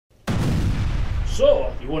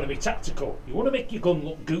So, you want to be tactical, you want to make your gun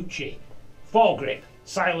look Gutchii. Foregrip,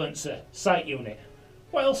 silencer, sight unit.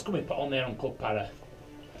 What else can we put on there, Uncle Para?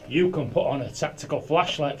 You can put on a tactical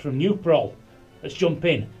flashlight from Nuprol. Let's jump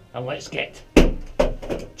in and let's get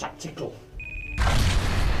tactical.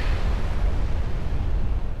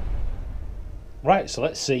 Right, so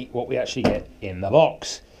let's see what we actually get in the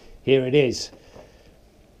box. Here it is.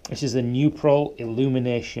 This is the Nuprol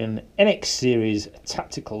Illumination NX series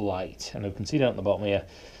tactical light, and you can see down at the bottom here,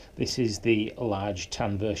 this is the large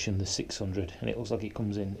tan version, the 600, and it looks like it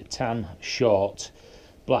comes in tan, short,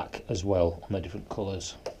 black as well on the different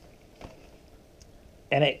colours.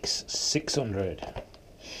 NX600.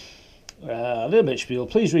 A little bit of spiel.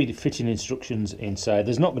 Please read the fitting instructions inside.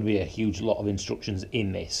 There's not going to be a huge lot of instructions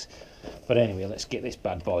in this, but anyway, let's get this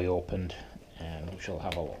bad boy opened and we shall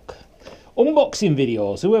have a look. Unboxing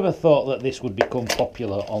videos. Whoever thought that this would become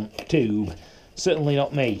popular on tube? Certainly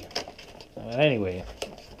not me. But anyway,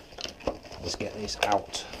 let's get this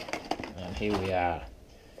out. And here we are.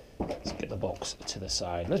 Let's get the box to the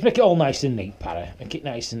side. Let's make it all nice and neat, Para. Make it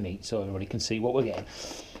nice and neat so everybody can see what we're getting.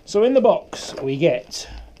 So in the box we get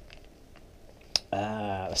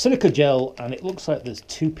silica gel, and it looks like there's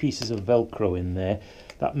 2 pieces of Velcro in there.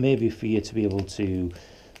 That may be for you to be able to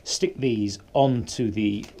stick these onto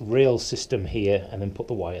the rail system here and then put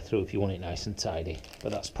the wire through if you want it nice and tidy.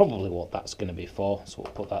 But that's probably what that's going to be for, so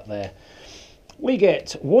we'll put that there. We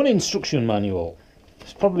get 1 instruction manual.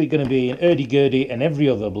 It's probably going to be in hurdy-gurdy and every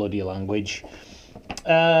other bloody language.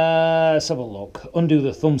 Let's have a look. Undo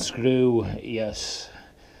the thumb screw, yes.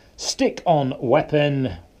 Stick on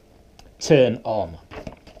weapon, turn on.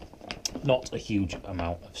 Not a huge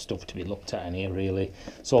amount of stuff to be looked at in here, really.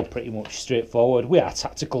 It's all pretty much straightforward. We are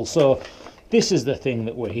tactical, so this is the thing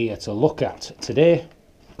that we're here to look at today.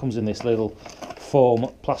 Comes in this little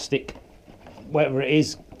foam, plastic, whatever it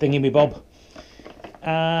is, thingy-me-bob.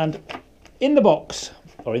 And in the box,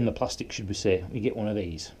 or in the plastic should we say, we get one of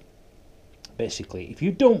these. Basically, if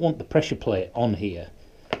you don't want the pressure plate on here,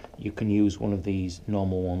 you can use one of these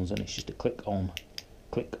normal ones, and it's just a click on,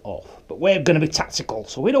 click off. But we're going to be tactical,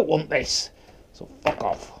 so we don't want this, so fuck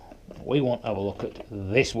off. We want to have a look at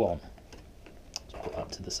this one. Let's put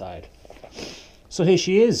that to the side. So here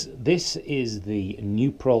she is. This is the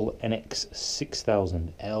Nuprol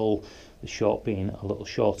NX600L, the short being a little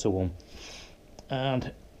shorter one,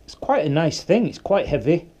 and it's quite a nice thing. It's quite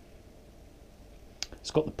heavy.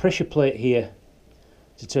 It's got the pressure plate here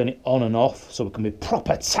to turn it on and off, so we can be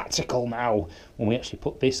proper tactical now when we actually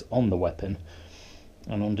put this on the weapon.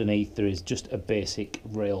 And underneath there is just a basic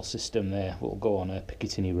rail system there. We'll go on a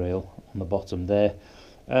Picatinny rail on the bottom there.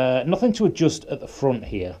 Nothing to adjust at the front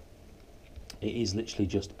here. It is literally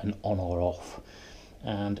just an on or off.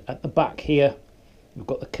 And at the back here we've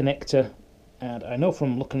got the connector, and I know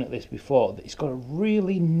from looking at this before that it's got a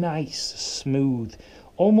really nice, smooth,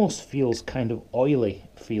 almost feels kind of oily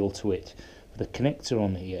feel to it. The connector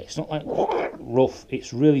on here, it's not like rough,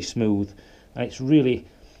 it's really smooth, and it's really,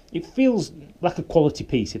 it feels like a quality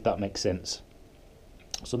piece, if that makes sense.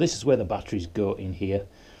 So this is where the batteries go in here.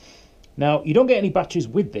 Now you don't get any batteries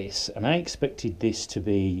with this, and I expected this to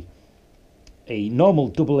be a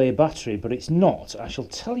normal AA battery, but it's not. I shall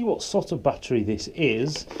tell you what sort of battery this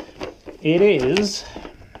is. It is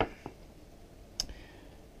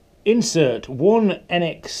insert 1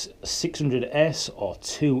 NX600S or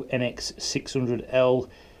 2 NX600L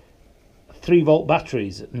 3-volt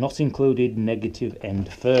batteries, not included, negative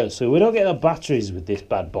end first. So we don't get the batteries with this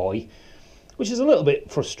bad boy, which is a little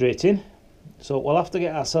bit frustrating. So we'll have to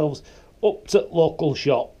get ourselves up to local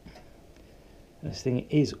shop. This thing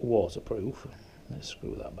is waterproof. Let's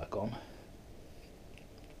screw that back on.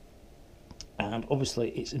 And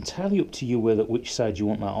obviously it's entirely up to you which side you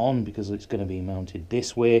want that on, because it's going to be mounted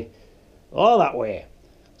this way or that way.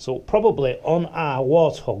 So probably on our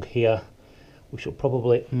Warthog here, we shall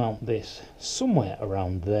probably mount this somewhere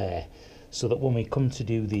around there, so that when we come to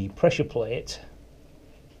do the pressure plate,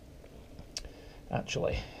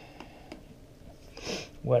 actually,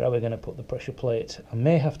 where are we going to put the pressure plate? I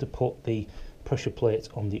may have to put the pressure plate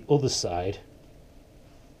on the other side.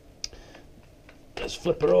 Let's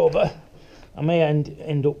flip her over. I may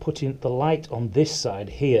end up putting the light on this side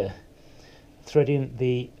here, threading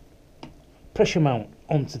the pressure mount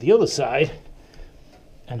onto the other side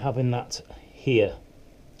and having that here,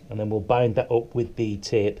 and then we'll bind that up with the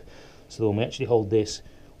tape, so when we actually hold this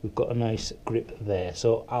we've got a nice grip there.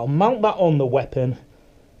 So I'll mount that on the weapon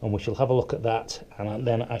and we shall have a look at that, and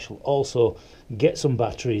then I shall also get some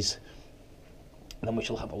batteries, and then we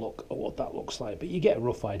shall have a look at what that looks like. But you get a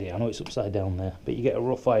rough idea. I know it's upside down there, but you get a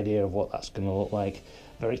rough idea of what that's going to look like.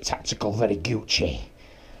 Very tactical, very Gutchii.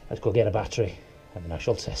 Let's go get a battery and then I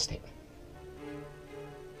shall test it.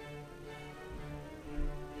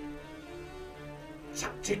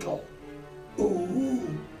 Tactical.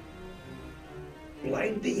 Ooh.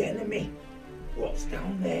 Blind the enemy. What's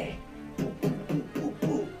down there? Boo, boo, boo, boo,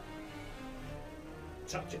 boo.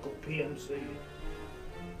 Tactical PMC.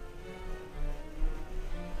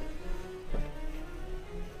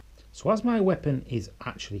 So as my weapon is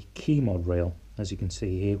actually key mod rail, as you can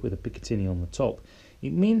see here with a Picatinny on the top,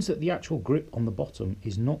 it means that the actual grip on the bottom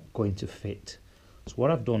is not going to fit. So what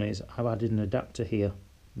I've done is I've added an adapter here.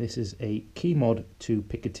 This is a key mod to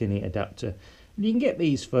Picatinny adapter. And you can get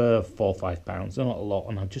these for £4 or £5, they're not a lot,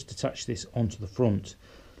 and I've just attached this onto the front.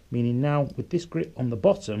 Meaning now with this grip on the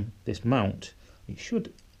bottom, this mount, it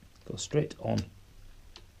should go straight on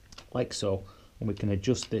like so. And we can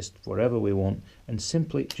adjust this wherever we want and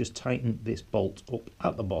simply just tighten this bolt up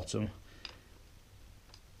at the bottom.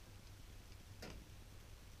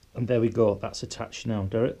 And there we go, that's attached now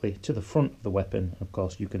directly to the front of the weapon. Of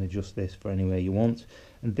course you can adjust this for anywhere you want.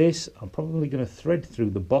 And this I'm probably going to thread through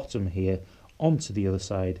the bottom here onto the other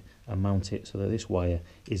side and mount it so that this wire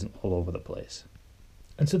isn't all over the place.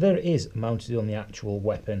 And so there it is mounted on the actual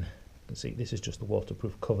weapon. You can see this is just the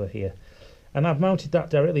waterproof cover here. And I've mounted that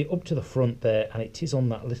directly up to the front there, and it is on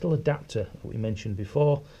that little adapter that we mentioned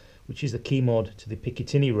before, which is the key mod to the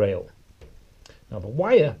Picatinny rail. Now the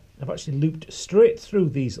wire, I've actually looped straight through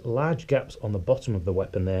these large gaps on the bottom of the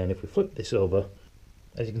weapon there, and if we flip this over,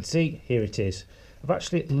 as you can see, here it is. I've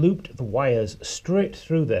actually looped the wires straight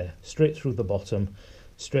through there, straight through the bottom,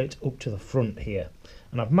 straight up to the front here.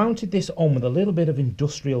 And I've mounted this on with a little bit of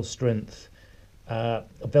industrial strength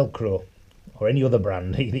Velcro, or any other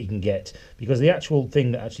brand that you can get, because the actual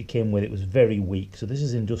thing that actually came with it was very weak. So this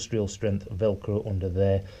is industrial strength Velcro under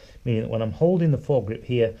there, meaning that when I'm holding the foregrip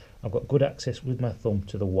here, I've got good access with my thumb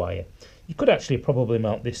to the wire. You could actually probably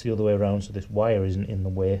mount this the other way around so this wire isn't in the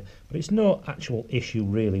way, but it's no actual issue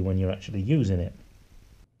really when you're actually using it.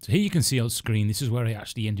 So here you can see on screen, this is where I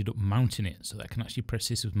actually ended up mounting it, so that I can actually press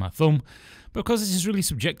this with my thumb. But because this is really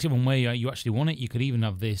subjective on where you actually want it, you could even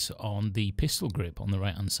have this on the pistol grip on the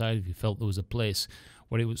right hand side if you felt there was a place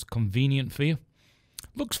where it was convenient for you.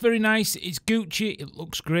 Looks very nice, it's Gutchii, it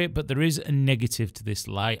looks great, but there is a negative to this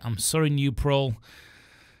light. I'm sorry Nuprol,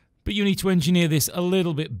 but you need to engineer this a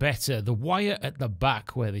little bit better. The wire at the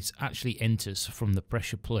back where this actually enters from the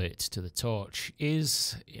pressure plate to the torch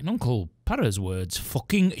is, in Uncle Para's words,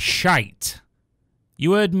 fucking shite.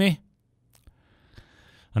 You heard me?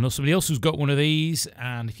 I know somebody else who's got one of these,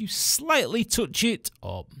 and if you slightly touch it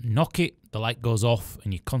or knock it, the light goes off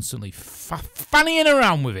and you're constantly fannying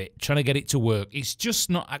around with it, trying to get it to work. It's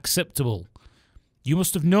just not acceptable. You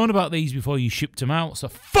must have known about these before you shipped them out, so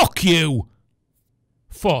fuck you!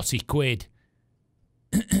 40 quid.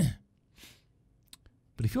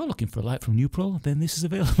 But if you're looking for a light from Nuprol, then this is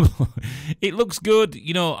available. It looks good.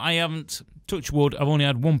 You know, I haven't, touch wood, I've only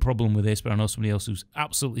had one problem with this, but I know somebody else who's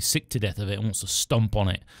absolutely sick to death of it and wants to stomp on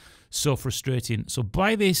it. So frustrating. So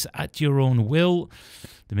buy this at your own will.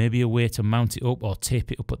 There may be a way to mount it up or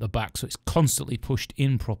tape it up at the back so it's constantly pushed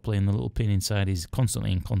in properly and the little pin inside is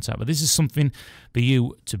constantly in contact. But this is something for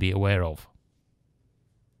you to be aware of.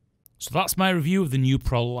 So that's my review of the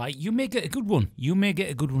Nuprol light. You may get a good one. You may get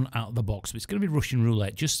a good one out of the box, but it's going to be Russian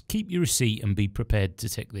roulette. Just keep your receipt and be prepared to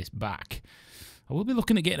take this back. I will be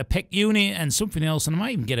looking at getting a PEC unit and something else, and I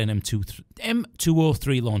might even get an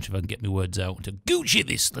M203 launch if I can get my words out to Gutchii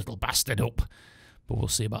this little bastard up. But we'll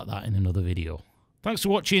see about that in another video. Thanks for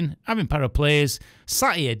watching. I've been Para Plays.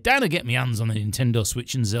 Sat here down to get my hands on the Nintendo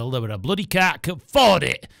Switch and Zelda, but I bloody can't afford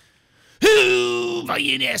it. Who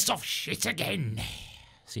buying airsoft shit again?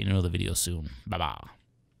 See you in another video soon. Bye-bye.